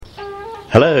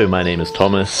Hello, my name is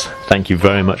Thomas. Thank you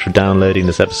very much for downloading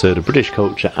this episode of British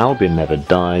Culture Albion Never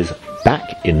Dies,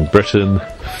 Back in Britain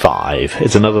 5.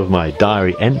 It's another of my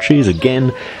diary entries.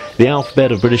 Again, the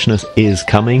alphabet of Britishness is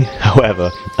coming. However,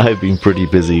 I've been pretty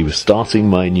busy with starting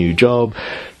my new job,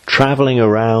 travelling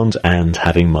around and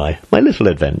having my little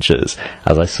adventures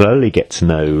as I slowly get to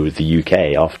know the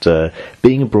UK after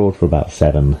being abroad for about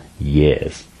 7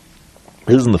 years.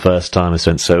 This isn't the first time I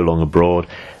spent so long abroad.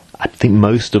 I think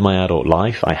most of my adult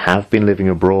life I have been living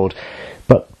abroad,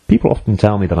 but people often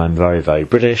tell me that I'm very, very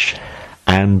British,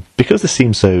 and because this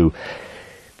seems so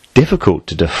difficult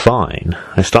to define,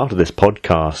 I started this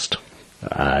podcast,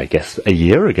 I guess a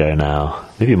year ago now,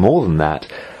 maybe more than that,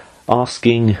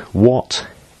 asking what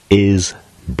is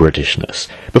Britishness.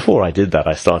 Before I did that,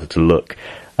 I started to look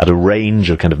at a range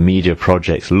of kind of media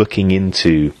projects looking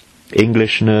into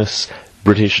Englishness,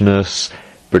 Britishness,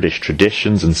 British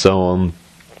traditions and so on.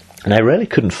 And I really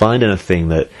couldn't find anything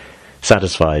that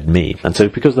satisfied me. And so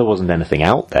because there wasn't anything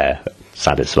out there that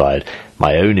satisfied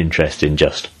my own interest in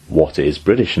just what is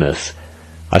Britishness,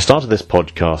 I started this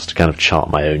podcast to kind of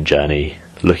chart my own journey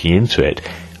looking into it.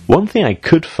 One thing I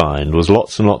could find was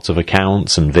lots and lots of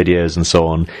accounts and videos and so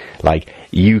on, like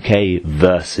UK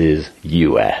versus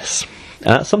US. And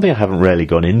that's something I haven't really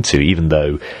gone into, even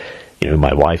though,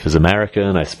 my wife is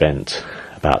American. I spent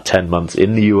about 10 months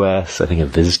in the US. I think I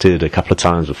visited a couple of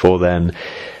times before then.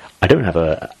 I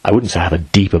wouldn't say I have a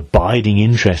deep abiding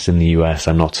interest in the US.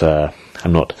 I'm not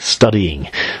studying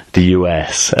the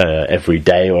US every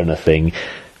day or anything.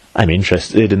 I'm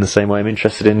interested in the same way I'm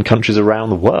interested in countries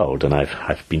around the world, and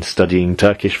I've been studying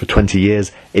Turkish for 20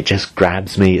 years. It just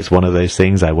grabs me. It's one of those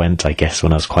things. I went, I guess,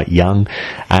 when I was quite young,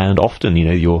 and often,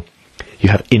 you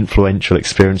have influential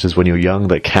experiences when you're young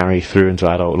that carry through into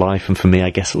adult life, and for me, I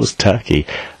guess it was Turkey.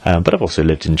 But I've also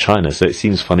lived in China, so it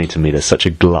seems funny to me there's such a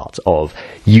glut of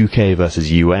UK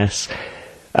versus US,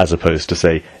 as opposed to,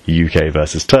 say, UK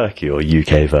versus Turkey or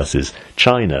UK versus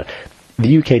China.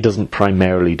 The UK doesn't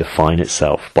primarily define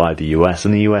itself by the US,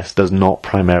 and the US does not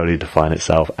primarily define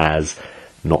itself as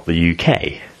not the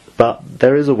UK. But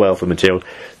there is a wealth of material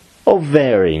of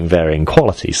varying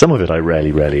quality. Some of it I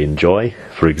really enjoy.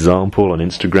 For example, on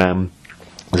Instagram,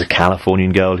 there's a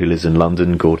Californian girl who lives in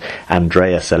London called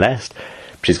Andrea Celeste.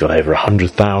 She's got over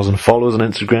 100,000 followers on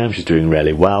Instagram. She's doing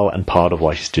really well, and part of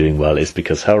why she's doing well is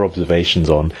because her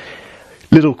observations on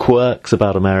little quirks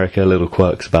about America, little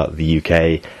quirks about the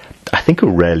UK, I think are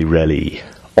really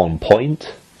on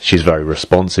point. She's very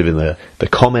responsive in the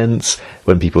comments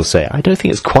when people say, I don't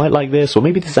think it's quite like this, or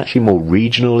maybe this is actually more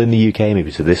regional in the UK,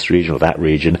 maybe to this region or that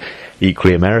region.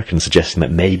 Equally American, suggesting that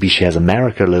maybe she has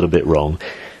America a little bit wrong.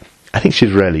 I think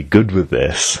she's really good with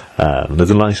this.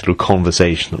 There's a nice little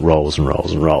conversation that rolls and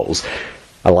rolls and rolls.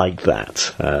 I like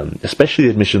that, especially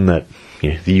the admission that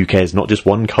the UK is not just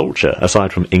one culture.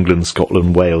 Aside from England,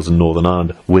 Scotland, Wales and Northern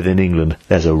Ireland, within England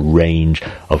there's a range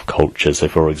of cultures. So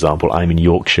for example, I'm in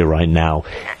Yorkshire right now,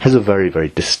 has a very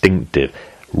distinctive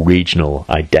regional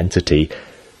identity,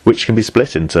 which can be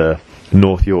split into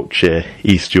North Yorkshire,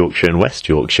 East Yorkshire and West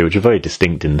Yorkshire, which are very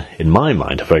distinct in my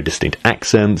mind, have very distinct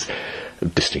accents,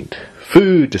 distinct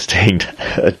food, distinct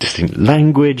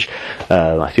language.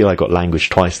 I feel I got language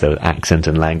twice there, with accent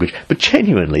and language, but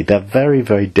genuinely they're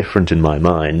very different in my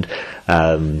mind.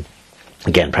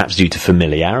 Again, perhaps due to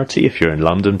familiarity. If you're in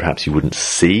London, perhaps you wouldn't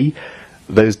see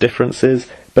those differences,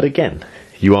 but again,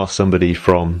 you are somebody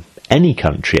from any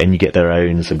country and you get their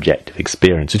own subjective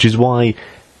experience, which is why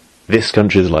this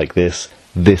country is like this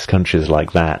country is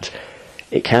like that.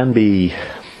 It can be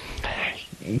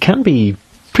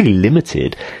pretty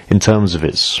limited in terms of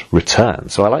its return.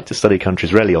 So I like to study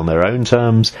countries really on their own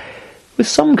terms, with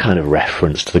some kind of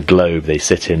reference to the globe they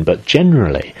sit in, but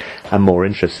generally I'm more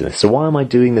interested in this. So why am I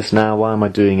doing this now? Why am I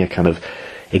doing a kind of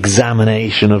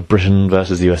examination of Britain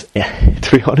versus the US?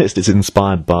 To be honest, it's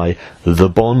inspired by the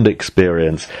Bond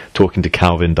experience, talking to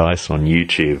Calvin Dyson on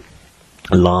YouTube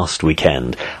last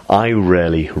weekend. I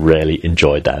really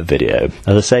enjoyed that video.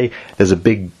 As I say, there's a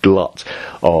big glut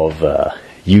of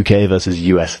UK versus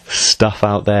US stuff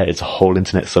out there. It's a whole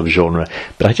internet subgenre,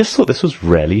 but I just thought this was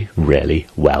really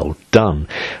well done.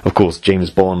 Of course,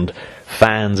 James Bond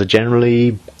fans are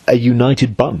generally a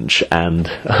united bunch, and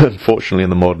unfortunately in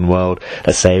the modern world,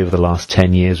 let's say over the last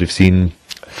 10 years, we've seen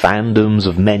fandoms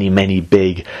of many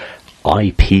big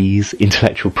IPs,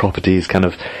 intellectual properties, kind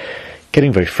of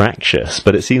getting very fractious,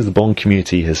 but it seems the Bond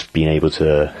community has been able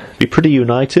to be pretty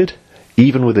united,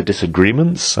 even with the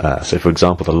disagreements. So for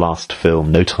example, the last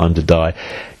film, No Time to Die,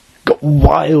 got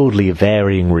wildly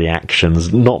varying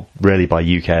reactions, not really by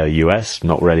UK or US,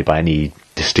 not really by any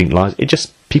distinct lines. It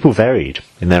just, people varied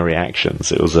in their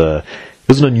reactions. It was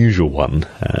was an unusual one,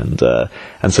 and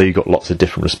so you got lots of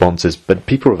different responses, but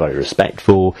people were very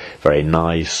respectful, very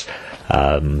nice.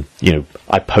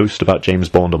 I post about James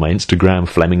Bond on my Instagram,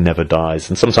 Fleming Never Dies,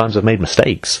 and sometimes I've made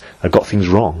mistakes, I've got things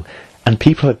wrong, and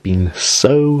people have been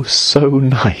so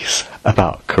nice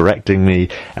about correcting me,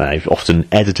 and I've often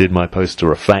edited my posts to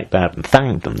reflect that and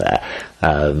thanked them there.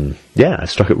 I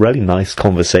struck up really nice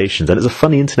conversations, and it's a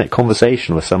funny internet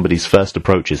conversation where somebody's first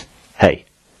approach is, hey,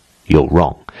 you're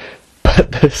wrong.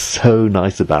 But they're so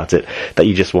nice about it that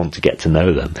you just want to get to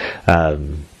know them.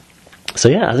 As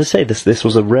I say, this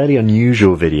was a really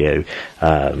unusual video.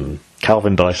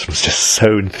 Calvin Dyson was just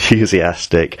so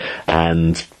enthusiastic,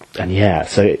 and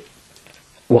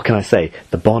what can I say?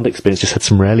 The Bond experience just had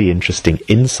some really interesting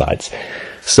insights.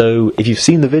 So if you've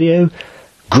seen the video,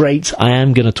 great. I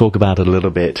am going to talk about it a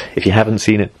little bit. If you haven't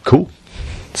seen it, cool.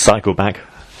 Cycle back.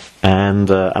 And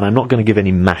I'm not going to give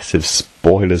any massive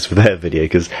spoilers for their video,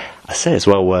 because I say it's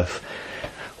well worth...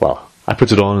 Well, I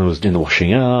put it on and I was doing the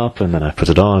washing up, and then I put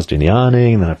it on, I was doing the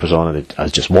ironing, and then I put it on and I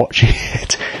was just watching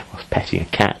it. I was petting a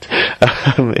cat.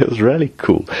 It was really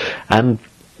cool. And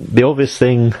the obvious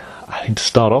thing, I think, to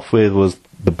start off with was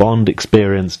the Bond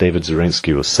experience. David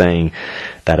Zarzinski was saying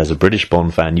that as a British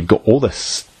Bond fan, you've got all the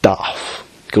stuff.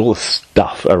 All the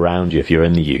stuff around you if you're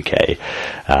in the UK.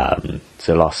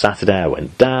 So last Saturday I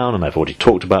went down, and I've already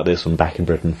talked about this on Back in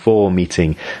Britain 4,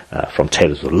 meeting from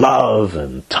Tailors of Love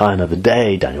and Tie Another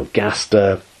Day, Daniel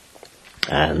Gaster,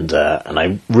 and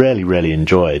I really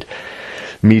enjoyed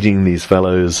meeting these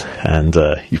fellows. And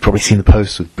you've probably seen the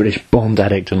posts with British Bond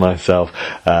Addict and myself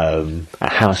at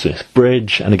Hammersmith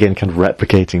Bridge, and again kind of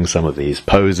replicating some of these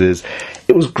poses.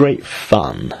 It was great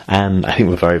fun, and I think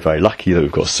we're very lucky that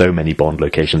we've got so many Bond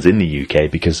locations in the UK,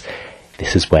 because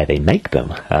this is where they make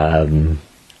them.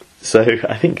 So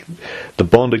I think the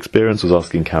Bond experience was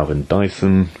asking Calvin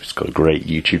Dyson, who's got a great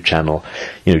YouTube channel,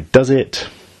 does it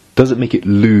make it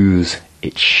lose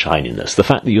its shininess? The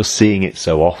fact that you're seeing it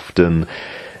so often,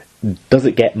 does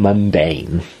it get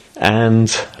mundane? And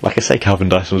like I say, Calvin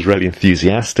Dyson was really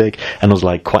enthusiastic and was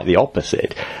like quite the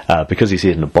opposite. Because you see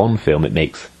it in a Bond film, it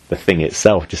makes the thing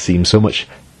itself just seem so much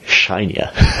shinier.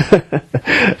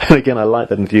 And again, I like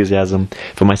that enthusiasm.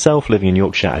 For myself, living in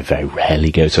Yorkshire, I very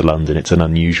rarely go to London. It's an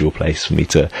unusual place for me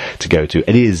to go to.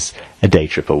 It is a day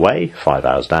trip away, 5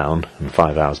 hours down and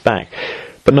 5 hours back.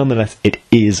 But nonetheless, it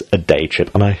is a day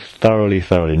trip, and I thoroughly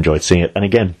enjoyed seeing it. And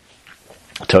again,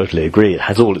 I totally agree. It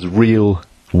has all its real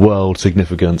world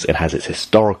significance. It has its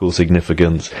historical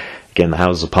significance. Again, the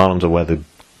Houses of Parliament are where the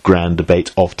grand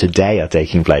debates of today are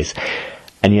taking place.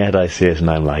 And yet I see it and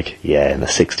I'm like, yeah, in the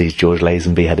 60s, George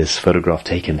Lazenby had his photograph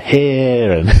taken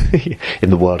here, and in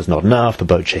The World Is Not Enough, the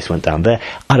boat chase went down there.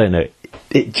 I don't know.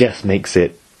 It just makes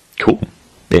it cool.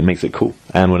 It makes it cool.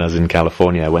 And when I was in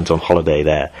California, I went on holiday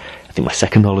there. I think my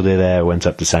second holiday there, I went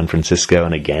up to San Francisco,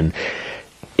 and again,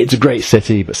 it's a great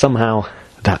city, but somehow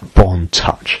that Bond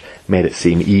touch made it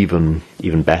seem even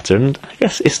better. And I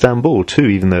guess Istanbul too,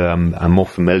 even though I'm more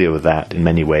familiar with that in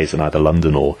many ways than either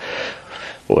London or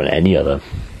in any other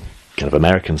kind of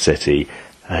American city.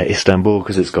 Istanbul,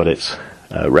 because it's got its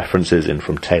references in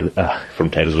from Tailors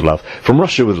of Love, from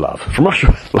Russia with Love,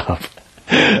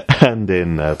 and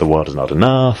in The World Is Not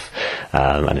Enough,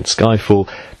 and in Skyfall.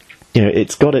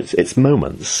 It's got its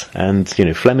moments, and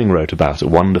Fleming wrote about it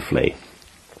wonderfully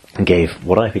and gave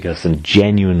what I think are some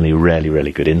genuinely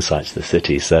really good insights to the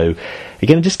city. So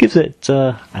again, it just gives it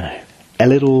a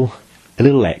little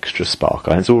extra spark,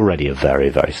 and it's already a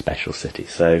very special city.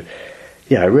 So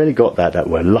yeah, I really got that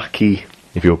we're lucky.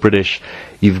 If you're British,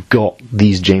 you've got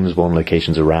these James Bond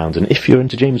locations around, and if you're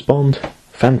into James Bond,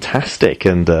 fantastic.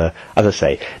 And as I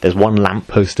say, there's one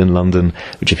lamppost in London,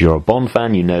 which if you're a Bond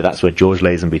fan, that's where George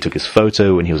Lazenby took his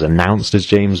photo when he was announced as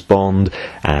James Bond,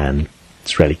 and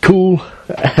it's really cool.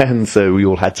 And so we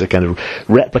all had to kind of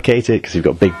replicate it, because you've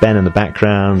got Big Ben in the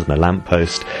background and a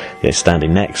lamppost you're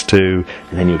standing next to,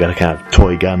 and then you've got a kind of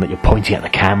toy gun that you're pointing at the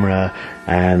camera.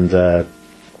 And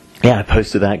I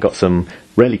posted that, got some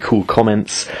really cool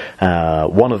comments.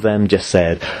 One of them just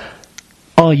said,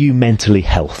 "Are you mentally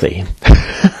healthy?"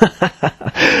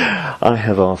 I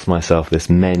have asked myself this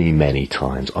many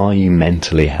times. Are you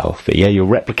mentally healthy? Yeah, you're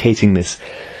replicating this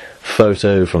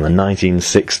photo from the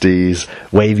 1960s,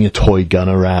 waving a toy gun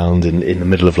around in the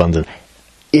middle of London.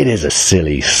 It is a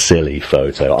silly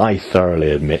photo. I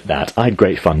thoroughly admit that. I had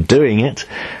great fun doing it.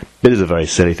 It is a very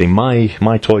silly thing.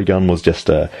 My toy gun was just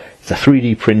it's a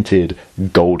 3D printed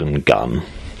golden gun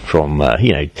from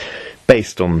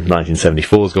based on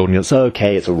 1974's golden gun. So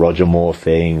okay, it's a Roger Moore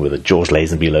thing with a George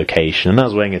Lazenby location, and I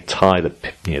was wearing a tie that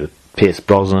Pierce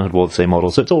Brosnan had worn the same model,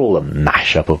 so it's all a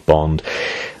mashup of Bond.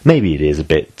 Maybe it is a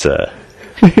bit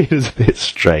It was a bit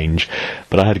strange,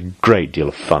 but I had a great deal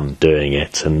of fun doing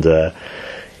it. And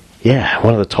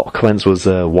one of the top comments was,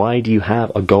 why do you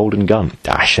have a golden gun?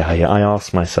 I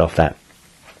asked myself that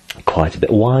quite a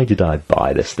bit. Why did I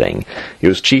buy this thing? It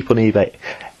was cheap on eBay.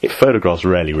 It photographs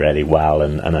really, really well,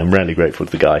 and I'm really grateful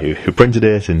to the guy who printed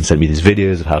it and sent me these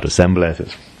videos of how to assemble it.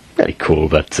 It's really cool,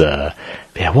 but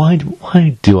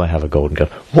why do I have a golden gun?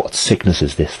 What sickness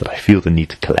is this that I feel the need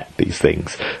to collect these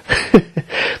things?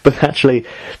 But actually,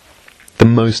 the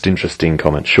most interesting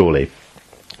comment, surely,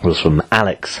 was from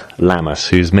Alex Lamas,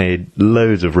 who's made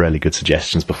loads of really good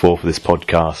suggestions before for this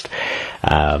podcast,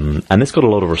 and this got a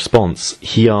lot of response.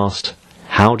 He asked,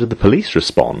 how did the police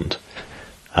respond?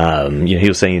 He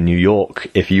was saying in New York,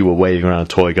 if you were waving around a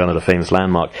toy gun at a famous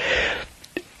landmark,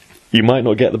 you might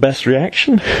not get the best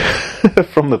reaction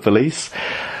from the police.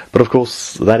 But of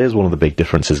course, that is one of the big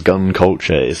differences. Gun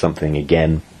culture is something,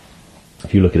 again,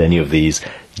 if you look at any of these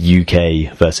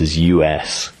UK versus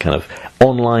US kind of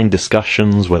online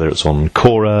discussions, whether it's on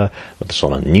Quora, whether it's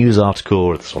on a news article,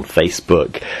 whether it's on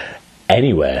Facebook,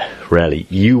 anywhere, really,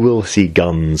 you will see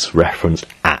guns referenced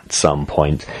at some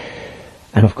point.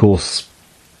 And of course,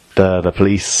 the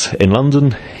police in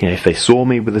London, if they saw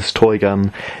me with this toy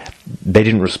gun, they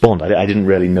didn't respond. I didn't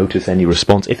really notice any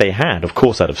response. If they had, of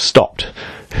course, I'd have stopped.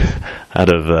 I'd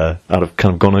have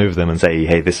kind of gone over them and say,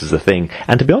 hey, this is the thing.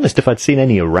 And to be honest, if I'd seen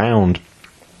any around,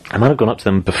 I might have gone up to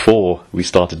them before we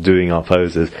started doing our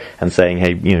poses and saying,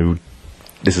 hey,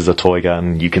 this is a toy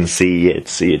gun. You can see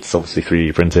it's obviously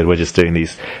 3D printed. We're just doing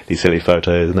these silly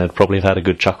photos, and they'd probably have had a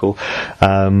good chuckle.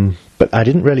 But I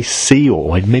didn't really see,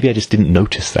 or maybe I just didn't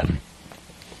notice them.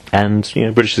 And,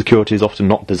 British security is often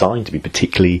not designed to be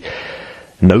particularly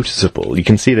noticeable. You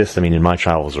can see this, in my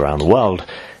travels around the world.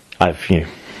 I've,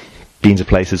 been to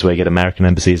places where you get American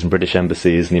embassies and British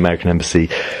embassies, and the American embassy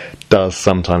does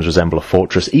sometimes resemble a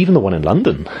fortress. Even the one in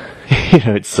London.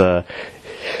 It's a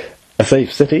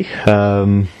safe city.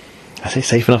 I say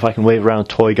safe enough I can wave around a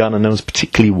toy gun and no one's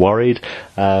particularly worried.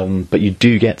 But you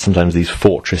do get sometimes these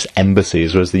fortress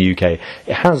embassies, whereas the UK,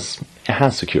 it has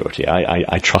security.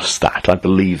 I trust that. I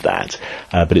believe that.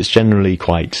 But it's generally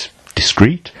quite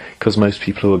discreet, because most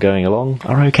people who are going along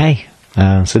are okay.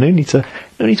 So no need to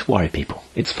worry, people.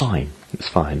 It's fine.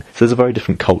 So there's a very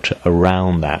different culture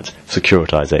around that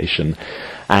securitization.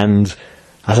 And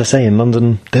as I say, in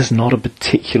London, there's not a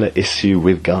particular issue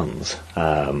with guns.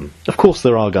 Of course,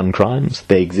 there are gun crimes.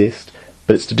 They exist.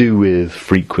 But it's to do with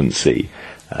frequency.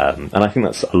 And I think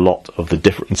that's a lot of the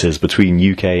differences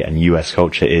between UK and US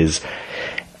culture is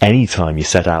anytime you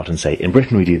set out and say, in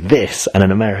Britain we do this, and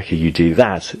in America you do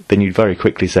that, then you'd very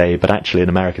quickly say, but actually in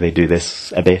America they do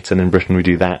this a bit, and in Britain we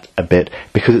do that a bit,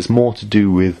 because it's more to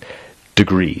do with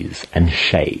degrees and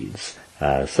shades.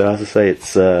 So as I say, it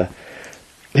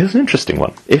was an interesting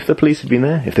one. If the police had been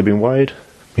there, if they'd been worried,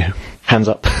 hands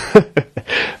up.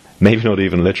 Maybe not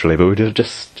even literally, but we'd have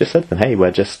just said to them, hey,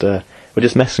 we're just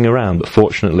messing around. But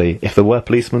fortunately, if there were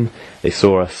policemen, they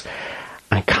saw us,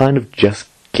 and kind of just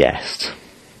guessed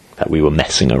that we were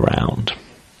messing around.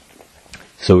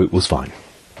 So it was fine.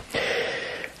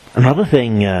 Another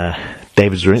thing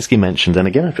David Zarynski mentioned, and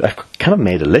again, I've kind of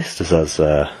made a list as I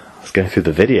was going through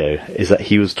the video, is that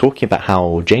he was talking about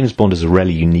how James Bond is a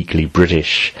really uniquely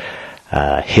British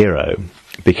hero,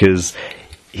 because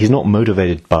he's not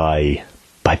motivated by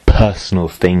personal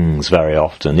things very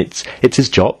often. It's his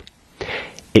job,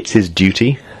 it's his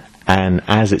duty, and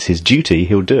as it's his duty,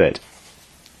 he'll do it.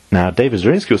 Now, David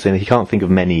Zarynski was saying that he can't think of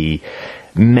many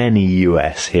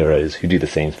US heroes who do the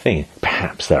same thing.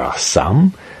 Perhaps there are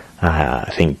some.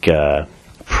 I think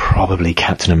probably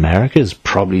Captain America is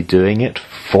probably doing it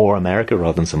for America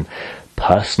rather than some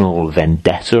personal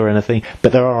vendetta or anything.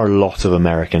 But there are a lot of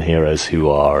American heroes who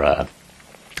are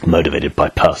motivated by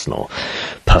personal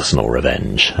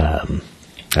revenge. I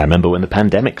remember when the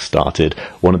pandemic started,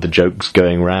 one of the jokes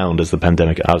going around as the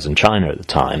pandemic, I was in China at the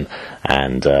time,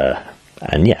 and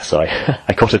yes,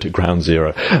 I got it at ground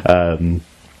zero.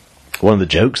 One of the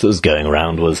jokes that was going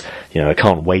around was, I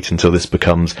can't wait until this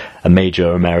becomes a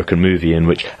major American movie in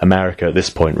which America, at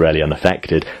this point really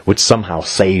unaffected, would somehow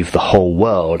save the whole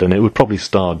world, and it would probably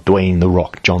star Dwayne "The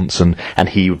Rock" Johnson, and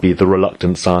he would be the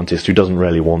reluctant scientist who doesn't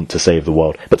really want to save the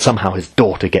world, but somehow his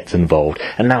daughter gets involved,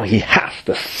 and now he has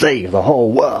to save the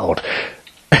whole world.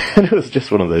 And it was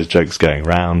just one of those jokes going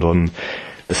around on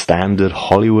the standard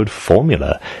Hollywood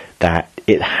formula, that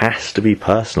it has to be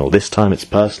personal. This time it's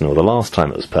personal. The last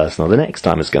time it was personal. The next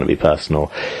time it's going to be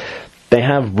personal. They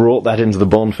have brought that into the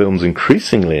Bond films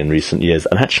increasingly in recent years,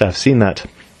 and actually I've seen that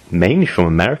mainly from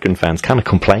American fans kind of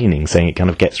complaining, saying it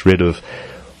kind of gets rid of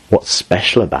what's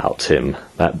special about him.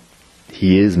 That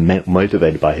he is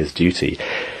motivated by his duty.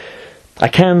 I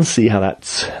can see how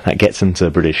that gets into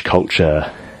British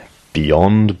culture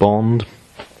beyond Bond.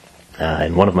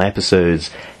 In one of my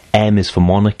episodes, M is for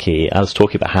Monarchy, I was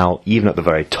talking about how even at the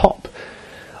very top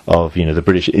of, the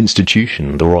British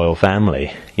institution, the royal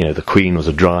family, the Queen was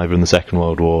a driver in the Second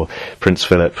World War, Prince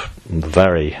Philip,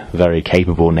 very, very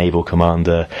capable naval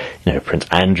commander, Prince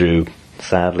Andrew,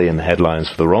 sadly in the headlines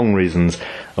for the wrong reasons,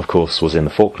 of course, was in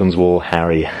the Falklands War.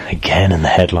 Harry, again in the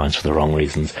headlines for the wrong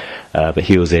reasons, but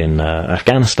he was in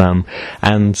Afghanistan.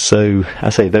 And so,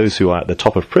 I say, those who are at the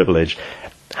top of privilege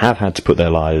have had to put their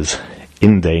lives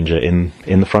in danger in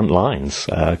the front lines,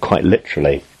 quite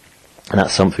literally. And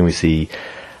that's something we see,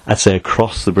 I'd say,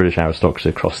 across the British aristocracy,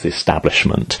 across the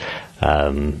establishment.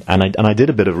 And I did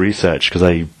a bit of research because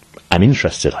I'm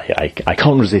interested. I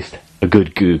can't resist a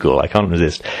good Google. I can't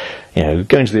resist, going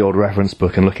to the old reference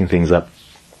book and looking things up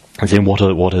and seeing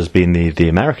what has been the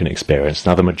American experience.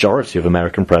 Now, the majority of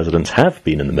American presidents have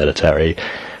been in the military,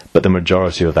 but the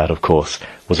majority of that, of course,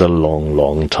 was a long,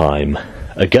 long time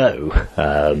ago.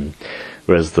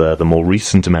 Whereas the more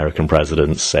recent American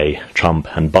presidents, say Trump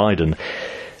and Biden,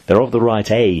 they're of the right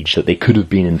age that they could have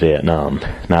been in Vietnam.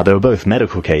 Now, they were both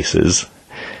medical cases,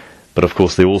 but of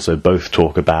course they also both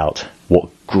talk about what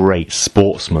great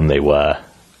sportsmen they were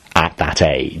at that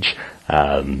age.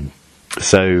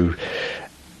 So,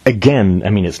 again,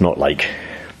 it's not like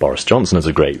Boris Johnson has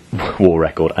a great war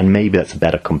record, and maybe that's a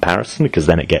better comparison, because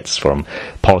then it gets from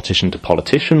politician to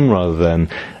politician rather than,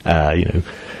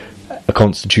 a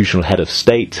constitutional head of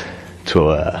state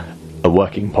to a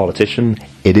working politician.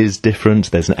 It is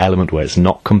different. There's an element where it's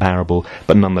not comparable,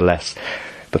 but nonetheless,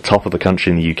 the top of the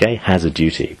country in the UK has a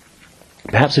duty.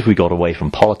 Perhaps if we got away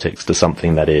from politics to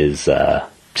something that is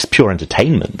just pure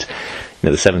entertainment.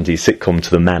 The 70s sitcom To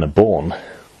the Manor Born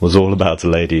was all about a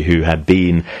lady who had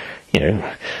been,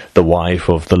 the wife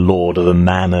of the lord of the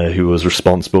manor who was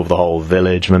responsible for the whole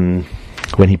village. When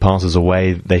he passes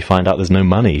away, they find out there's no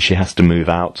money. She has to move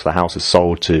out. The house is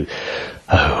sold to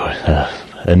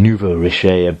a nouveau riche,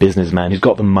 a businessman who's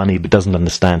got the money but doesn't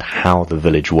understand how the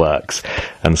village works.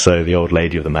 And so the old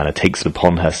lady of the manor takes it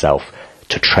upon herself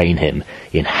to train him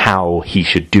in how he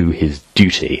should do his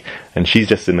duty. And she's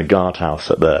just in the guardhouse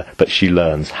but she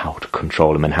learns how to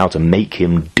control him and how to make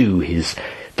him do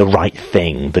the right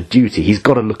thing, the duty. He's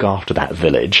got to look after that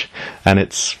village. And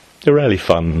it's a really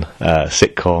fun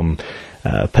sitcom.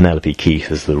 Penelope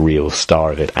Keith is the real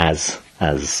star of it as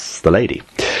the lady.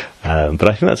 But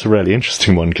I think that's a really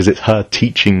interesting one, because it's her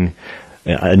teaching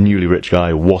a newly rich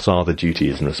guy what are the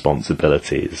duties and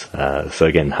responsibilities. So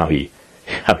again, how he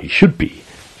should be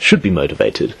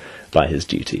motivated by his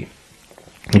duty.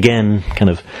 Again,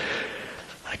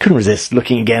 I couldn't resist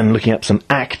looking up some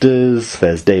actors.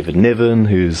 There's David Niven,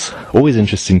 who's always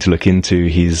interesting to look into.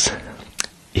 He's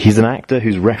an actor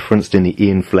who's referenced in the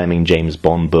Ian Fleming James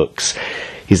Bond books.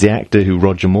 He's the actor who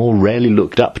Roger Moore rarely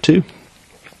looked up to.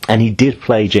 And he did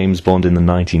play James Bond in the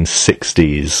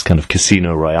 1960s,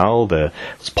 Casino Royale.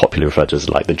 It's popularly referred to as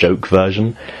the joke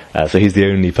version. So he's the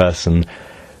only person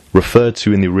referred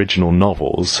to in the original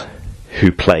novels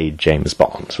who played James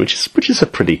Bond, which is a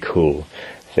pretty cool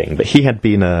thing. But he had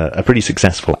been a pretty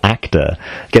successful actor,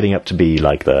 getting up to be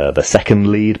the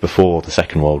second lead before the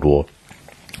Second World War.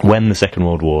 When the Second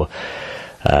World War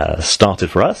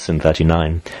started for us in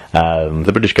 1939,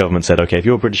 the British government said, okay, if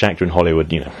you're a British actor in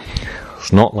Hollywood,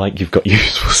 it's not like you've got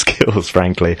useful skills,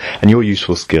 frankly, and your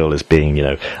useful skill is being,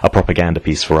 a propaganda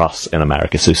piece for us in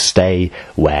America, so stay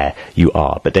where you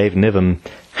are. But David Niven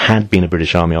had been a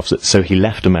British Army officer, so he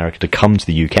left America to come to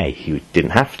the UK. He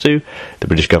didn't have to. The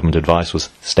British government advice was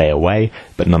stay away,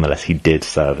 but nonetheless he did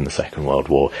serve in the Second World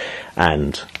War,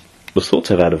 and was thought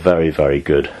to have had a very, very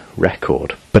good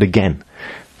record. But again,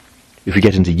 if we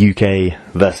get into UK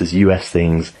versus US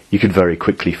things, you could very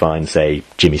quickly find, say,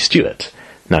 Jimmy Stewart.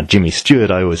 Now, Jimmy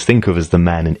Stewart I always think of as the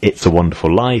man in It's a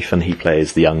Wonderful Life, and he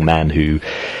plays the young man who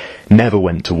never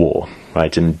went to war,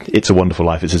 right? And It's a Wonderful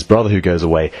Life, it's his brother who goes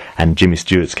away, and Jimmy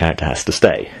Stewart's character has to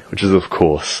stay, which is, of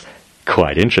course,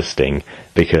 quite interesting,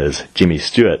 because Jimmy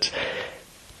Stewart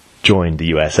joined the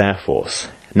US Air Force.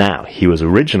 Now, he was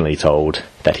originally told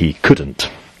that he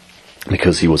couldn't,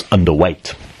 because he was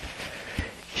underweight.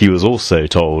 He was also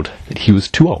told that he was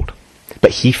too old.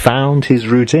 But he found his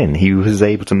route in. He was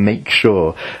able to make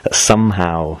sure that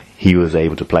somehow he was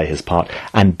able to play his part,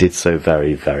 and did so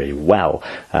very, very well.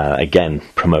 Again,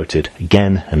 promoted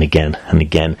again and again and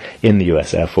again in the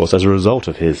US Air Force as a result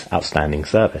of his outstanding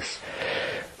service.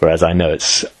 Whereas I know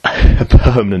it's a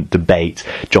permanent debate.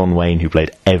 John Wayne, who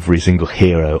played every single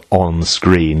hero on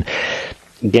screen,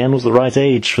 again, was the right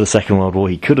age for the Second World War.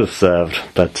 He could have served,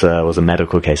 but was a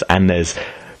medical case. And there's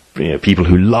people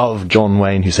who love John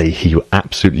Wayne who say he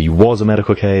absolutely was a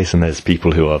medical case, and there's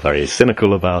people who are very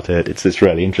cynical about it. It's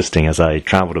really interesting. As I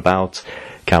travelled about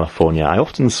California, I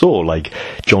often saw like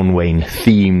John Wayne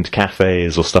themed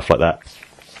cafes or stuff like that.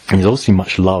 And he's obviously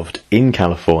much loved in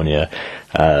California.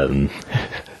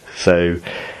 So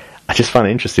I just find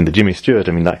it interesting that Jimmy Stewart,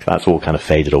 I mean, that's all kind of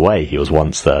faded away. He was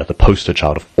once the poster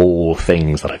child of all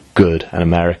things that are good and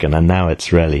American, and now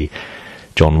it's really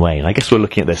John Wayne. I guess we're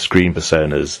looking at their screen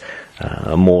personas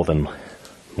more than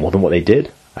what they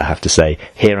did, I have to say.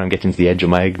 Here I'm getting to the edge of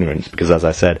my ignorance, because as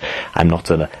I said, I'm not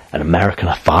an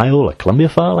Americanophile, a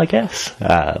Columbiaphile, I guess.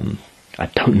 I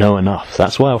don't know enough, so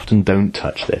that's why I often don't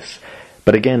touch this.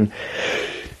 But again,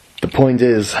 the point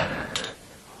is...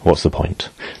 What's the point?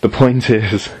 The point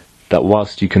is that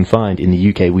whilst you can find in the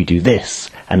UK we do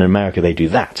this, and in America they do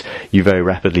that, you very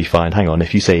rapidly find, hang on,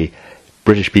 if you say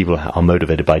British people are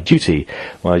motivated by duty,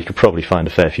 well, you could probably find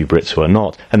a fair few Brits who are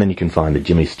not, and then you can find the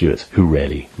Jimmy Stewarts who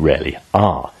really, really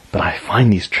are. But I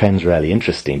find these trends really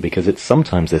interesting, because it's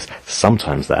sometimes this,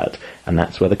 sometimes that, and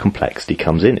that's where the complexity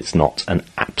comes in. It's not an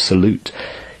absolute.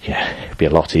 It'd be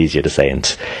a lot easier to say,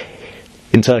 and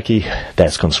in Turkey,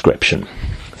 there's conscription,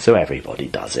 so everybody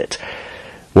does it.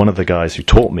 One of the guys who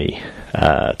taught me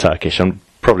Turkish, and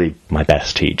probably my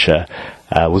best teacher,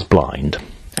 was blind.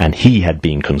 And he had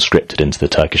been conscripted into the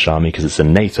Turkish army because it's a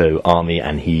NATO army,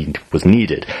 and he was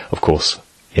needed. Of course,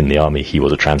 in the army, he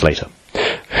was a translator.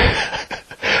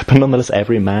 But nonetheless,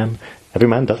 every man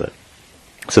does it.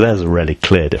 So there's a really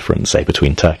clear difference, say,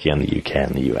 between Turkey and the UK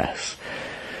and the US.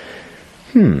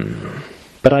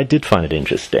 But I did find it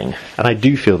interesting, and I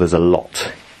do feel there's a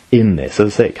lot in this.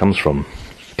 As I say, it comes from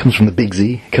the Big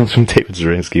Z, it comes from David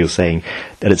Zarzinski, who's saying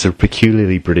that it's a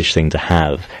peculiarly British thing to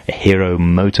have a hero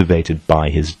motivated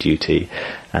by his duty.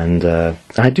 And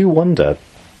I do wonder,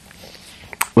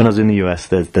 when I was in the US,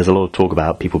 there's a lot of talk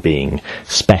about people being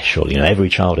special. Every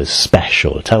child is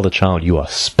special. Tell the child you are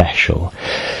special.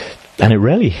 And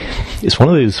it's one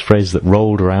of those phrases that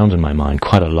rolled around in my mind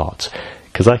quite a lot.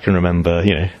 Because I can remember,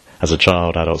 as a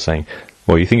child, adult saying,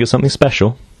 well, you think you're something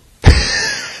special?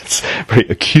 It's very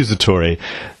accusatory.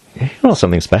 You're not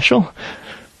something special.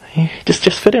 You just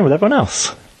fit in with everyone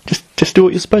else. Just do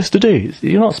what you're supposed to do.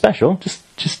 You're not special.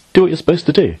 Just do what you're supposed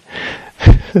to do.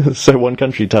 So one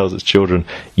country tells its children,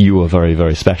 you are very,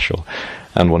 very special.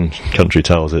 And one country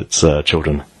tells its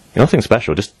children, you're nothing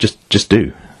special, just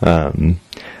do. So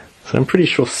I'm pretty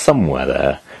sure somewhere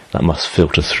there that must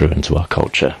filter through into our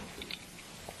culture.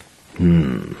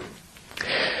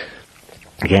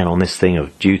 Again, on this thing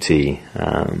of duty,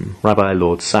 Rabbi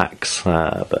Lord Sachs, who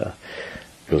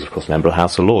was, of course, a member of the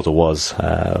House of Lords, or was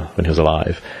when he was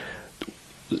alive,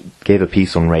 gave a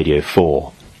piece on Radio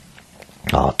 4,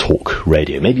 our talk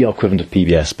radio, maybe our equivalent of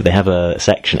PBS, but they have a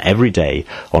section every day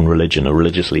on religion. A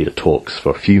religious leader talks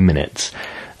for a few minutes,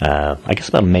 I guess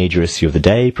about a major issue of the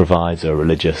day, provides a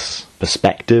religious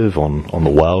perspective on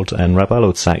the world, and Rabbi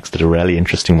Lord Sachs did a really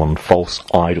interesting one on false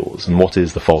idols, and what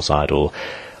is the false idol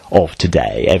of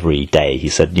today. Every day, he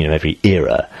said, every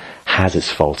era has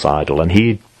its false idol, and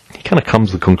he kind of comes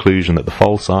to the conclusion that the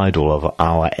false idol of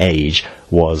our age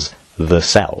was the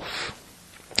self.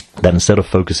 That instead of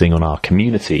focusing on our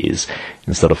communities,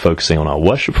 instead of focusing on our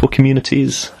worshipful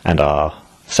communities and our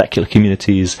secular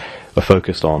communities, we're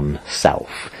focused on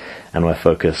self. And we're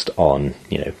focused on,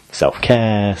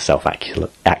 self-care,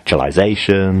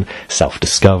 self-actualization,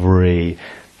 self-discovery,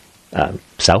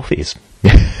 selfies.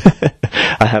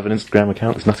 I have an Instagram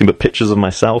account. It's nothing but pictures of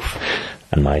myself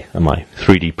and my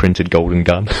 3D printed golden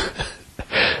gun.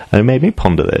 And it made me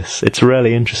ponder this. It's a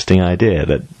really interesting idea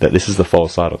that this is the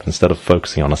false idol. Instead of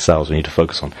focusing on ourselves, we need to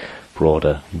focus on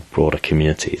broader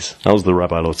communities. That was the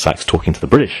Rabbi Lord Sachs talking to the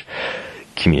British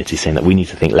community, saying that we need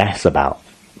to think less about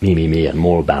me, and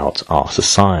more about our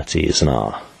societies and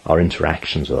our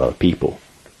interactions with other people.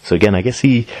 So again, I guess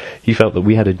he felt that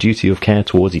we had a duty of care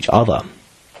towards each other.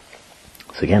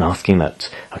 So again, asking that,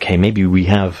 okay, maybe we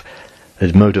have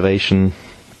a motivation,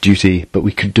 duty, but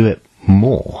we could do it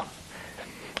more.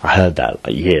 I heard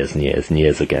that years and years and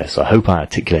years ago, so I hope I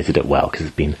articulated it well, because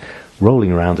it's been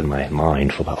rolling around in my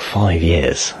mind for about 5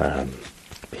 years.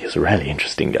 He was a really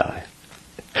interesting guy.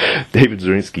 David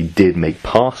Zarzinski did make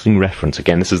passing reference,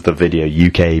 again, this is the video,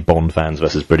 UK Bond fans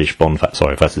versus British Bond fans,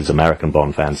 versus American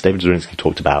Bond fans. David Zarzinski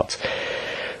talked about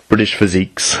British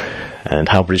physiques and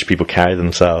how British people carry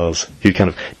themselves. He kind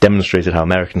of demonstrated how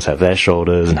Americans have their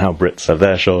shoulders and how Brits have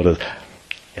their shoulders.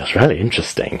 It was really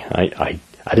interesting. I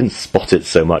didn't spot it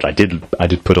so much. I did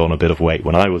put on a bit of weight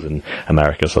when I was in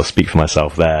America, so I'll speak for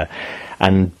myself there.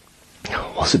 And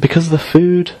Was it because of the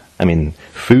food? I mean,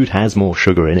 food has more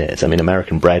sugar in it. I mean,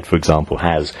 American bread, for example,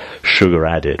 has sugar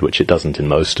added, which it doesn't in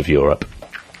most of Europe.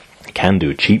 It can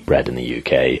do cheap bread in the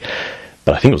UK,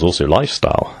 but I think it was also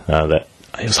lifestyle. That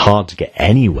it was hard to get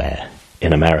anywhere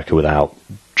in America without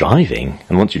driving,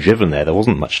 and once you've driven there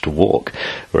wasn't much to walk,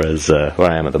 whereas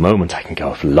where I am at the moment, I can go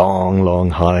off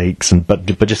long hikes, but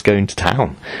just going to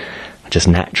town, I just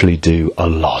naturally do a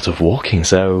lot of walking,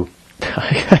 so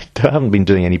I haven't been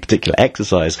doing any particular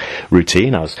exercise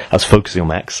routine. I was focusing on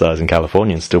my exercise in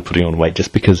California and still putting on weight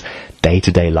just because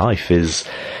day-to-day life is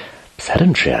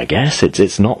sedentary, I guess.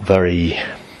 It's not very,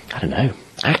 I don't know,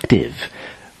 active.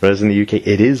 Whereas in the UK,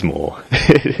 it is more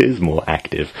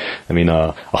active. I mean,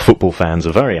 our football fans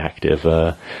are very active,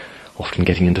 often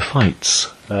getting into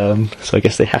fights. So I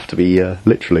guess they have to be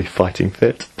literally fighting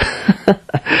fit.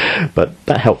 But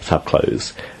that helps have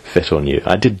clothes fit on you.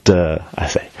 I've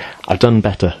done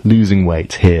better losing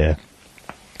weight here.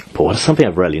 But what is something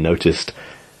I've rarely noticed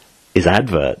is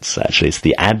adverts, actually. It's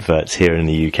the adverts here in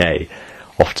the UK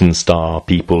often star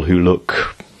people who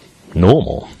look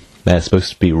normal. They're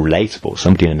supposed to be relatable.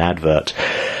 Somebody in an advert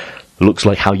looks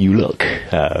like how you look.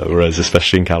 Whereas,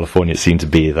 especially in California, it seemed to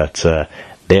be that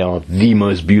they are the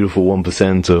most beautiful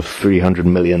 1% of 300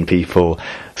 million people.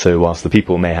 So whilst the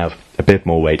people may have a bit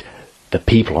more weight, the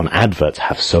people on adverts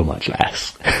have so much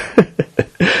less.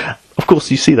 Of course,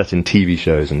 you see that in TV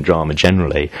shows and drama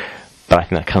generally, but I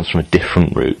think that comes from a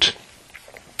different route.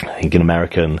 I think in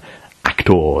American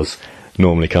actors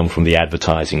normally come from the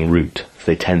advertising route.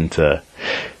 They tend to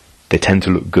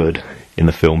look good in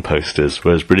the film posters,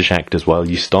 whereas British actors, well,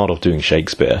 you start off doing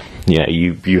Shakespeare. Yeah,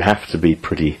 you have to be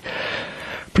pretty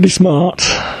smart,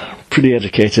 pretty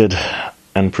educated,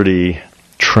 and pretty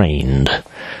trained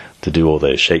to do all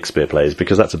those Shakespeare plays,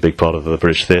 because that's a big part of the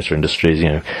British theatre industry. You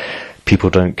know, people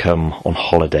don't come on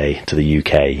holiday to the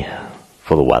UK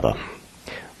for the weather.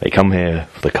 They come here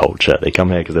for the culture. They come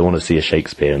here because they want to see a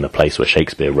Shakespeare in the place where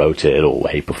Shakespeare wrote it or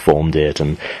where he performed it,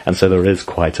 and so there is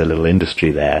quite a little industry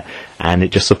there, and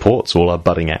it just supports all our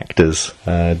budding actors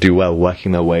do well,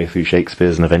 working their way through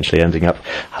Shakespeare's and eventually ending up,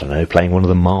 I don't know, playing one of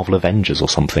the Marvel Avengers or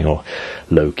something, or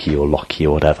Loki or Loki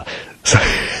or whatever.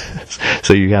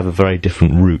 So you have a very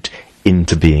different route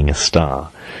into being a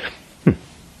star.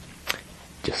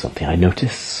 Just something I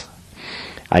notice.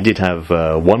 I did have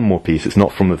one more piece. It's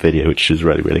not from the video, which is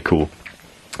really, really cool.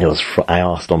 I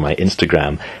asked on my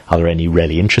Instagram, are there any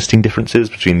really interesting differences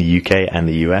between the UK and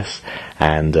the US?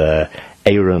 And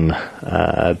Aaron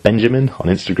Benjamin on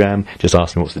Instagram just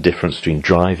asked me what's the difference between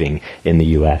driving in the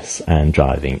US and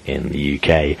driving in the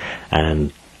UK.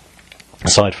 And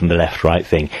aside from the left-right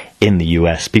thing, in the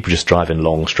US, people just drive in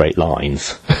long, straight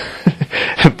lines.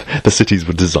 The cities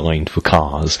were designed for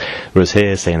cars. Whereas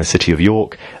here, say in the city of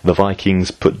York, the Vikings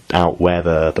put out where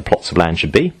the plots of land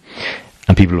should be,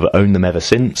 and people have owned them ever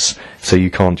since, so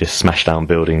you can't just smash down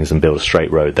buildings and build a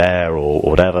straight road there or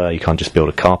whatever. You can't just build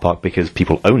a car park because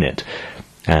people own it.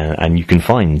 And you can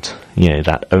find,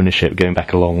 that ownership going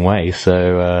back a long way.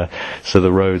 So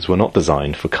the roads were not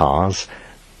designed for cars,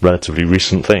 relatively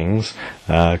recent things,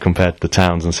 compared to the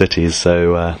towns and cities,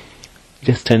 so it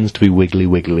just tends to be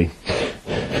wiggly.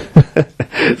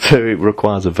 So it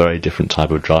requires a very different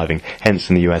type of driving. Hence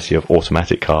in the US you have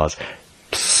automatic cars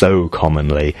so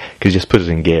commonly, because you just put it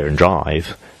in gear and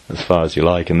drive as far as you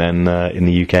like, and then in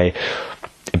the UK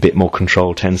a bit more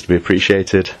control tends to be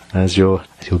appreciated as you're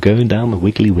going down the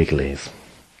wigglies.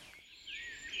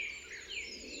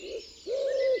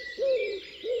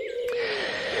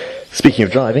 Speaking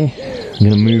of driving, I'm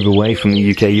going to move away from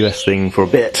the UK-US thing for a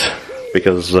bit,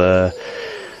 because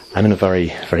I'm in a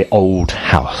very, very old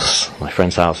house. My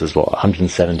friend's house is,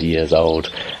 170 years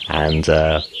old, and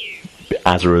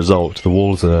as a result, the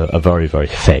walls are very, very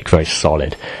thick, very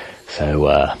solid. So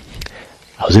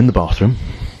I was in the bathroom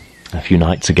a few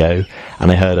nights ago,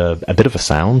 and I heard a bit of a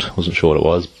sound. Wasn't sure what it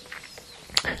was.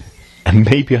 And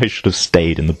maybe I should have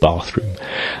stayed in the bathroom.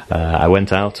 I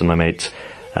went out, and my mate...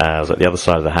 I was at the other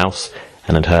side of the house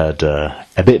and had heard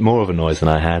a bit more of a noise than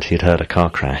I had. He'd heard a car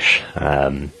crash,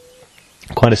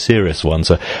 quite a serious one.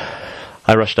 So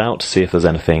I rushed out to see if there was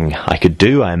anything I could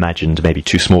do. I imagined maybe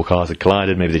two small cars had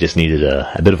collided. Maybe they just needed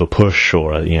a bit of a push,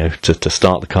 or to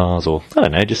start the cars, or I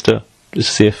don't know, just to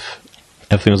see if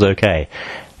everything was okay.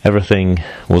 Everything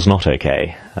was not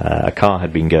okay. A car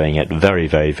had been going at very,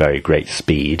 very, very great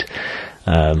speed.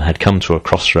 Had come to a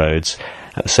crossroads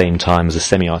at the same time as a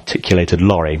semi-articulated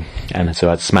lorry, and so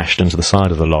I'd smashed into the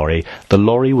side of the lorry. The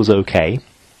lorry was okay.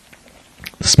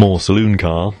 The small saloon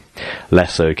car,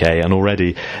 less okay, and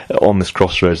already on this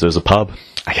crossroads there was a pub.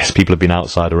 I guess people had been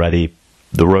outside already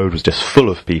the road was just full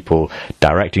of people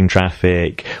directing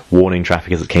traffic, warning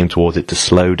traffic as it came towards it to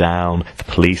slow down. The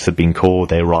police had been called,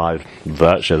 they arrived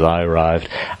virtually as I arrived,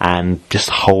 and just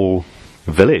the whole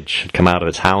village had come out of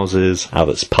its houses, out of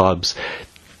its pubs,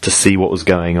 to see what was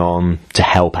going on, to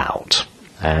help out.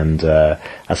 And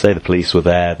I say the police were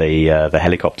there, the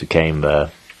helicopter came,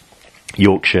 the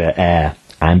Yorkshire Air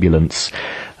Ambulance.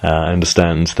 I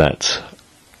understand that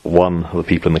one of the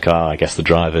people in the car, I guess the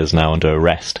driver, is now under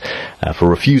arrest for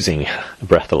refusing a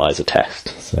breathalyzer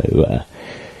test. So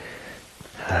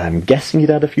I'm guessing he'd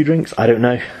had a few drinks. I don't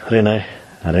know him.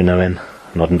 I'm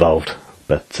not involved.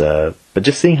 But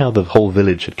just seeing how the whole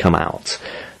village had come out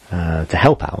to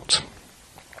help out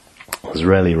was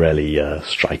really, really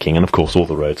striking. And of course, all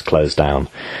the roads closed down,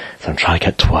 so I'm trying to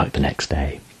get to work the next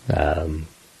day.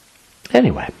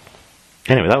 Anyway,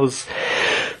 that was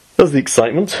the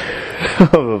excitement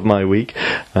of my week.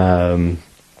 A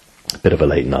bit of a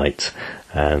late night,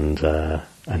 and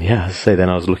yeah, as I say, then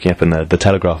I was looking up in the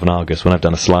Telegraph and Argus when I've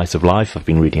done a slice of life I've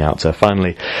been reading out. So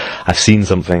finally, I've seen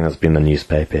something that's been in the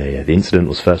newspaper. Yeah, the incident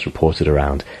was first reported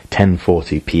around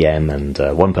 10:40 p.m. and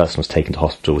one person was taken to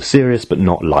hospital with serious but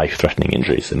not life-threatening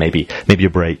injuries. So maybe a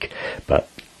break, but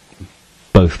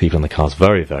both people in the cars,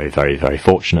 very, very, very, very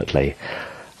fortunately,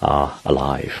 are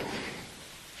alive.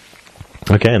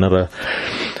 Okay, another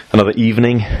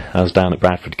evening. I was down at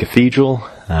Bradford Cathedral,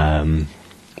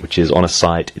 which is on a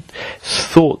site. It's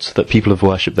thought that people have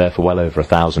worshipped there for well over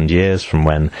 1,000 years, from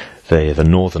when the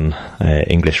northern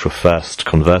English were first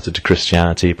converted to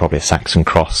Christianity, probably a Saxon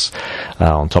cross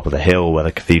on top of the hill where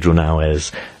the cathedral now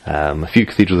is. A few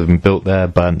cathedrals have been built there,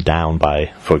 burnt down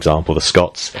by, for example, the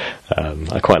Scots.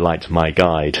 I quite liked my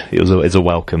guide. It was a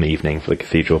welcome evening for the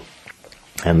cathedral.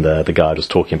 And the guide was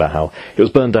talking about how it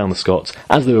was burned down the Scots,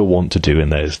 as they were wont to do in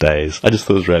those days. I just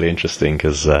thought it was really interesting,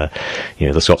 because the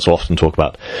Scots will often talk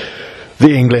about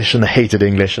the English and the hated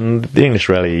English, and the English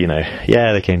really,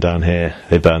 they came down here,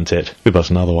 they burnt it, we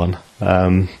built another one.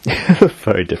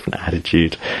 Very different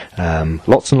attitude.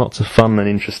 Lots and lots of fun and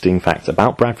interesting facts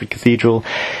about Bradford Cathedral.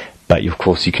 But of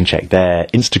course you can check their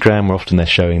Instagram, where often they're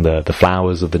showing the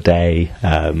flowers of the day.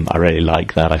 I really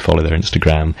like that. I follow their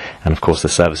Instagram. And of course the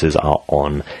services are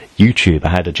on YouTube.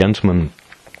 I had a gentleman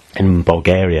in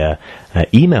Bulgaria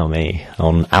email me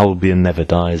on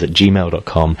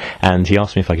albionneverdires@gmail.com, and he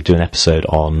asked me if I could do an episode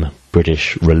on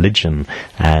British religion,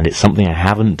 and it's something I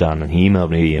haven't done, and he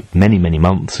emailed me many, many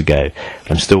months ago,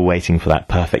 but I'm still waiting for that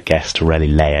perfect guest to really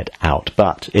lay it out.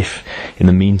 But if in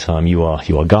the meantime you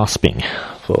are gasping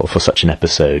for such an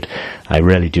episode, I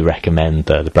really do recommend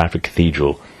the Bradford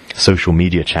Cathedral social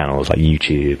media channels like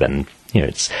YouTube, and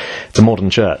it's a modern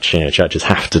church. Churches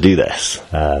have to do this.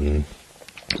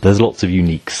 There's lots of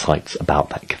unique sites about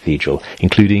that cathedral,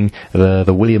 including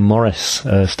the William Morris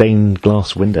stained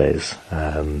glass windows.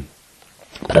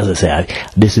 But as I say,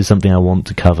 this is something I want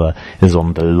to cover, is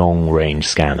on the long-range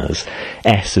scanners.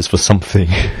 S is for something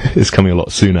is coming a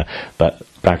lot sooner, but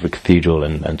Bradford Cathedral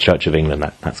and Church of England,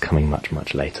 that's coming much,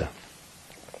 much later.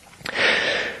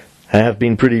 I have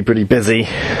been pretty busy,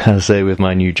 as I say, with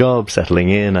my new job, settling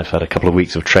in. I've had a couple of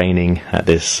weeks of training at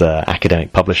this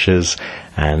academic publishers,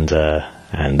 and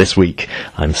this week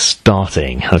I'm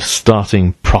starting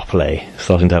properly,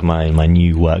 starting to have my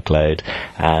new workload,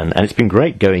 and it's been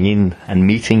great going in and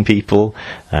meeting people.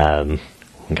 A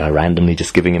guy randomly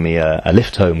just giving me a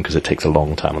lift home, because it takes a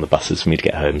long time on the buses for me to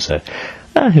get home, so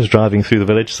he was driving through the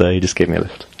village, so he just gave me a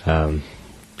lift.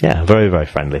 Very, very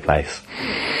friendly place.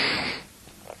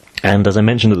 And as I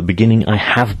mentioned at the beginning, I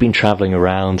have been travelling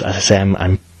around. As I say, I'm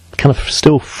kind of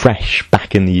still fresh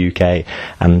back in the UK,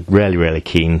 and really, really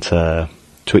keen to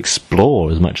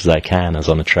explore as much as I can. I was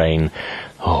on a train,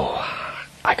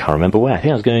 I can't remember where. I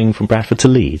think I was going from Bradford to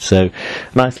Leeds, so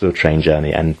nice little train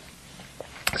journey, and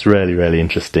it's really, really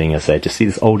interesting. As I say, to see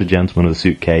this older gentleman with a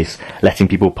suitcase letting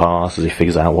people pass as he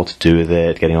figures out what to do with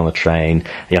it, getting on the train.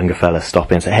 A younger fella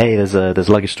stopping and say, "Hey, there's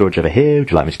luggage storage over here, would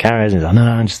you like me to carry it?" And he's like, "No,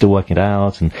 I'm just still working it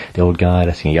out." And the old guy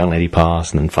letting a young lady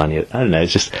pass, and then finally, I don't know,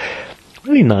 it's just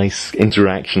really nice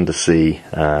interaction to see.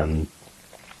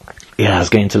 I was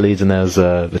going to Leeds, and there was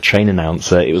the train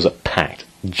announcer. It was packed,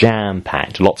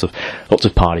 jam-packed, lots of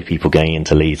party people going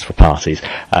into Leeds for parties.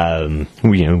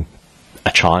 A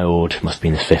child, must have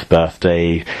been his 5th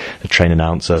birthday, the train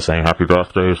announcer saying happy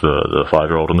birthday to the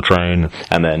 5-year-old on the train,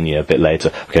 and then a bit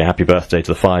later, okay, happy birthday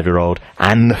to the 5-year-old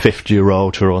and the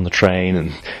 50-year-old who are on the train,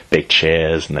 and big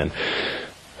cheers, and then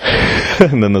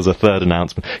and then there's a third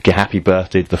announcement, okay, happy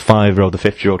birthday to the 5-year-old, the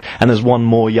 50-year-old, and there's one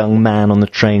more young man on the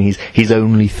train. He's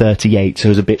only 38, so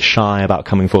he's a bit shy about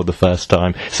coming forward the first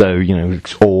time, so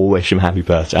all wish him happy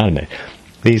birthday. I don't know,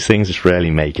 these things just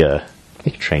really make a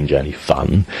train journey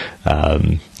fun.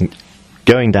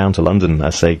 Going down to London,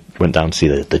 I say, went down to see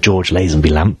the George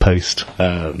Lazenby lamppost,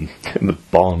 the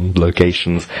Bond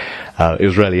locations. It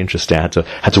was really interesting. I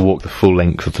had to walk the full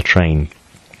length of the train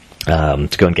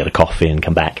to go and get a coffee and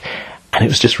come back. And it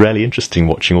was just really interesting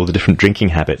watching all the different drinking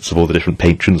habits of all the different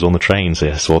patrons on the train. So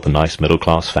I saw the nice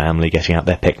middle-class family getting out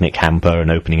their picnic hamper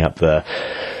and opening up the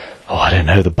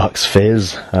Bucks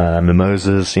Fizz,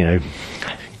 mimosas,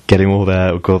 getting all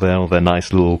their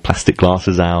nice little plastic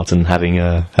glasses out and having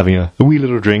a wee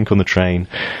little drink on the train.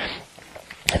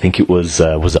 I think it was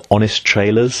it Honest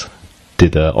Trailers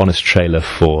did an Honest trailer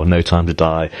for No Time to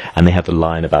Die, and they had the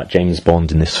line about James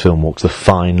Bond in this film walks the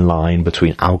fine line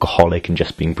between alcoholic and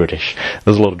just being British. There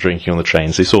was a lot of drinking on the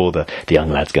train, so you saw the young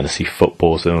lads going to see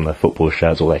football, so on their football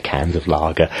shirts, all their cans of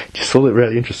lager. Just saw it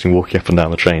really interesting walking up and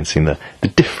down the train, seeing the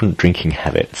different drinking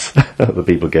habits of the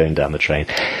people going down the train.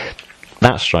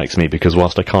 That strikes me because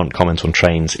whilst I can't comment on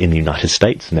trains in the United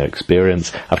States, no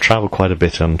experience, I've travelled quite a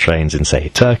bit on trains in, say,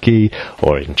 Turkey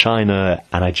or in China,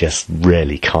 and I just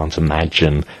really can't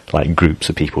imagine groups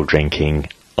of people drinking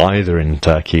either in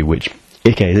Turkey, which,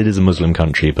 okay, it is a Muslim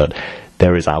country, but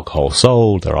there is alcohol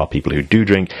sold, there are people who do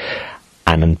drink,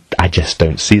 and I just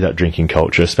don't see that drinking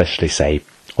culture, especially, say,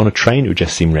 on a train. It would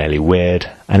just seem really weird.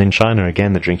 And in China,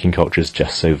 again, the drinking culture is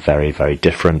just so very, very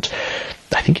different.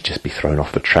 I think you'd just be thrown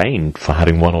off the train for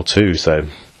having one or two, so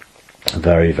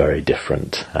very, very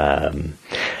different.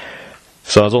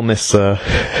 So I was on this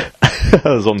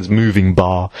moving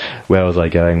bar. Where was I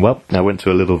going? Well, I went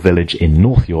to a little village in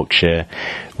North Yorkshire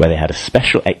where they had a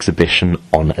special exhibition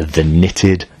on the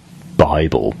knitted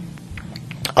Bible.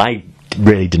 I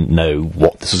really didn't know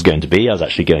what this was going to be. I was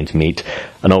actually going to meet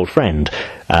an old friend,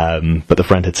 but the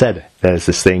friend had said, there's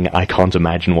this thing, I can't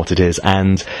imagine what it is,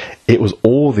 and it was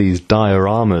all these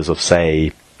dioramas of,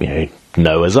 say,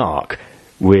 Noah's Ark,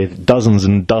 with dozens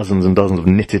and dozens and dozens of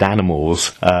knitted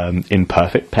animals in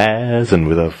perfect pairs and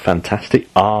with a fantastic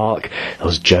ark. There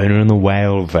was Jonah and the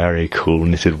whale, very cool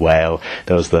knitted whale.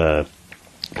 There was the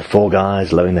four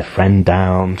guys lowering their friend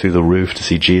down through the roof to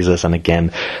see Jesus, and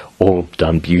again, all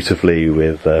done beautifully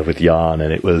with yarn,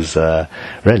 and it was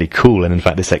really cool. And in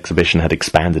fact, this exhibition had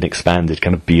expanded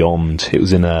kind of beyond. It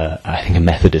was in I think a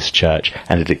Methodist church,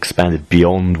 and it expanded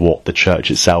beyond what the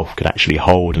church itself could actually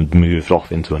hold and moved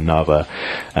off into another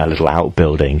little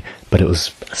outbuilding. But it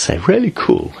was, say, really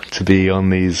cool to be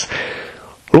on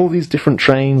all these different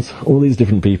trains, all these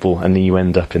different people, and then you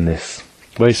end up in this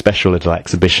very special little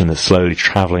exhibition that's slowly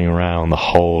travelling around the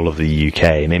whole of the UK.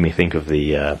 It made me think of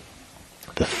the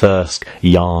Thirsk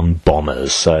yarn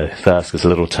bombers. So Thirsk is a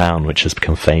little town which has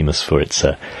become famous for its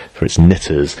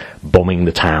knitters bombing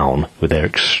the town with their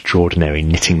extraordinary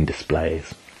knitting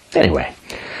displays. Anyway,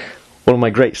 one of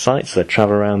my great sights. I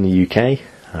travel around the UK.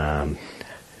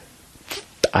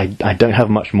 I don't have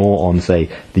much more on, say,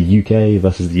 the UK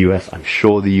versus the US. I'm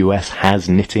sure the US has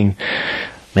knitting.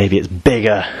 Maybe it's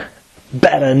better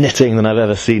knitting than I've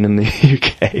ever seen in the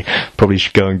UK. Probably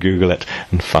should go and Google it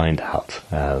and find out.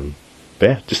 But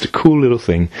yeah, just a cool little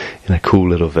thing in a cool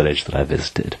little village that I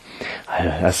visited.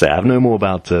 I say I have no more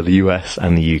about the US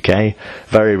and the UK.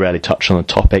 Very rarely touch on the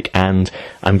topic, and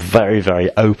I'm very, very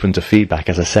open to feedback.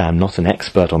 As I say, I'm not an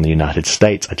expert on the United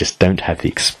States. I just don't have the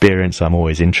experience. I'm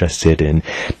always interested in,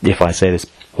 if I say this,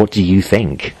 what do you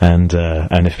think? And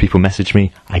if people message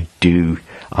me, I do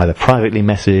either privately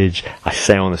message, I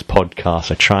say on this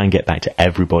podcast, I try and get back to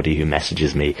everybody who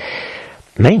messages me.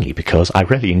 Mainly because I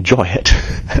really enjoy it.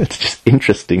 It's just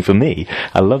interesting for me.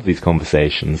 I love these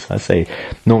conversations. I say,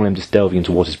 normally I'm just delving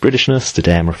into what is Britishness.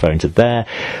 Today I'm referring to there.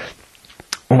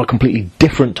 On a completely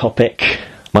different topic,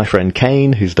 my friend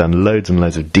Kane, who's done loads and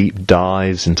loads of deep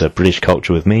dives into British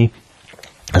culture with me,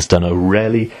 has done a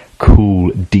really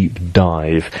cool deep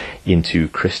dive into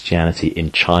Christianity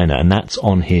in China, and that's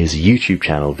on his YouTube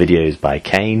channel, Videos by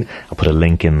Kane. I'll put a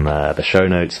link in the show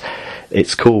notes.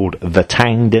 It's called The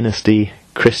Tang Dynasty,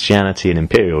 Christianity in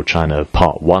Imperial China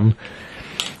Part 1,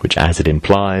 which, as it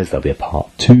implies, there'll be a Part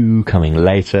 2 coming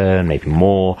later, and maybe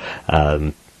more.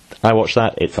 I watched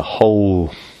that. It's a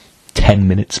whole 10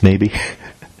 minutes, maybe.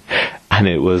 And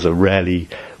it was a really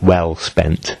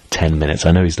well-spent 10 minutes.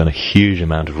 I know he's done a huge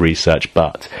amount of research,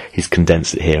 but he's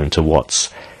condensed it here into what's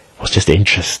just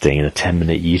interesting in a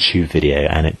 10-minute YouTube video,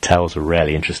 and it tells a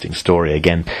really interesting story.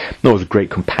 Again, not as a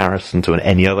great comparison to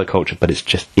any other culture, but it's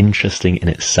just interesting in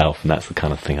itself, and that's the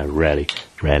kind of thing I really,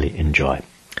 really enjoy.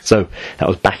 So, that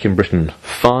was Back in Britain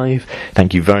 5.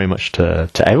 Thank you very much to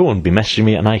everyone who's been messaging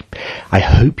me, and I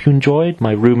hope you enjoyed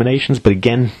my ruminations, but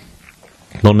again,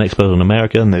 not an expert on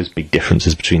America and those big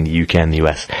differences between the UK and the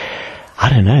US. I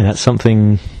don't know, that's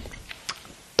something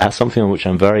that's something on which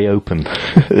I'm very open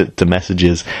to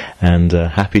messages, and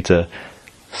happy to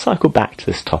cycle back to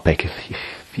this topic.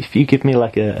 If you give me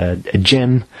like a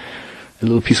gem, a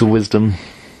little piece of wisdom,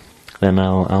 then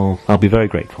I'll be very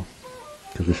grateful,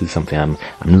 because this is something I'm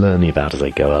learning about as I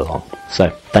go along.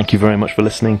 So thank you very much for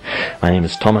listening. My name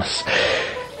is Thomas.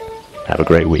 Have a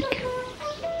great week.